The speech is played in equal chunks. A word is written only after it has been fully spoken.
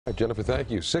All right, Jennifer,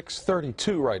 thank you.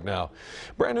 6:32 right now.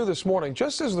 Brand new this morning,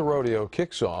 just as the rodeo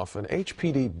kicks off, an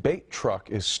HPD bait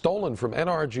truck is stolen from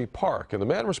NRG Park, and the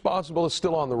man responsible is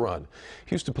still on the run.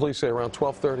 Houston police say around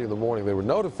 12:30 in the morning they were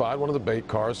notified one of the bait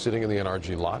cars sitting in the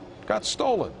NRG lot got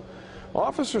stolen.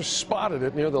 Officers spotted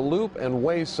it near the Loop and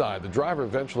Wayside. The driver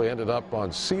eventually ended up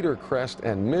on Cedar Crest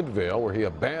and Midvale, where he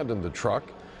abandoned the truck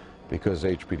because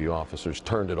HPD officers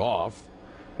turned it off.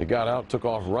 He got out, took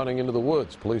off running into the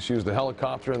woods. Police used the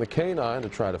helicopter and the canine to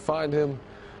try to find him,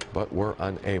 but were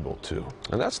unable to.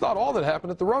 And that's not all that happened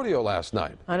at the rodeo last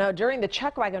night. I know. During the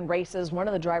chuckwagon races, one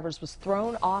of the drivers was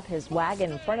thrown off his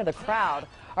wagon in front of the crowd.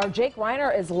 Our Jake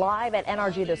Reiner is live at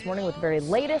NRG this morning with the very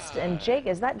latest. And Jake,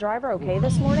 is that driver okay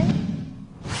this morning?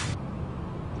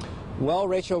 Well,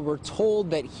 Rachel, we're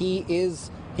told that he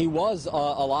was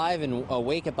alive and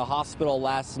awake at the hospital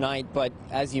last night, but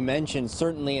as you mentioned,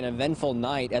 certainly an eventful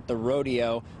night at the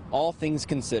rodeo, all things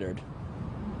considered.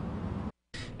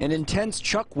 An intense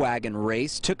chuckwagon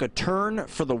race took a turn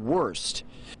for the worst.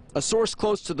 A source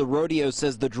close to the rodeo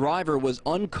says the driver was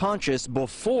unconscious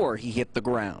before he hit the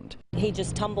ground. He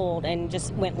just tumbled and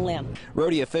just went limp.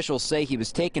 Rodeo officials say he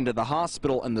was taken to the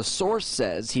hospital, and the source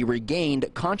says he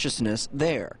regained consciousness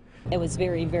there. It was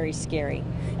very, very scary.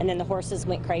 And then the horses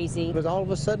went crazy. But all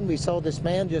of a sudden we saw this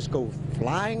man just go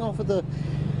flying off of the,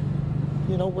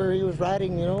 where he was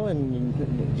riding,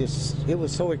 and it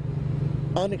was so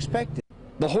unexpected.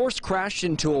 The horse crashed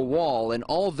into a wall, and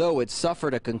although it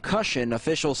suffered a concussion,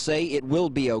 officials say it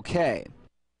will be okay.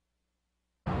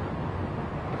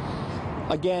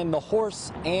 Again, the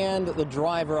horse and the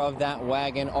driver of that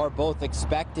wagon are both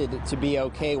expected to be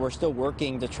okay. We're still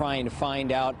working to try and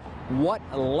find out what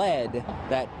led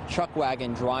that chuck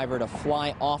wagon driver to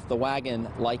fly off the wagon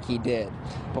like he did.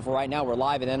 But for right now, we're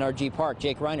live at NRG Park.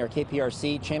 Jake Reiner,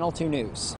 KPRC, Channel 2 News.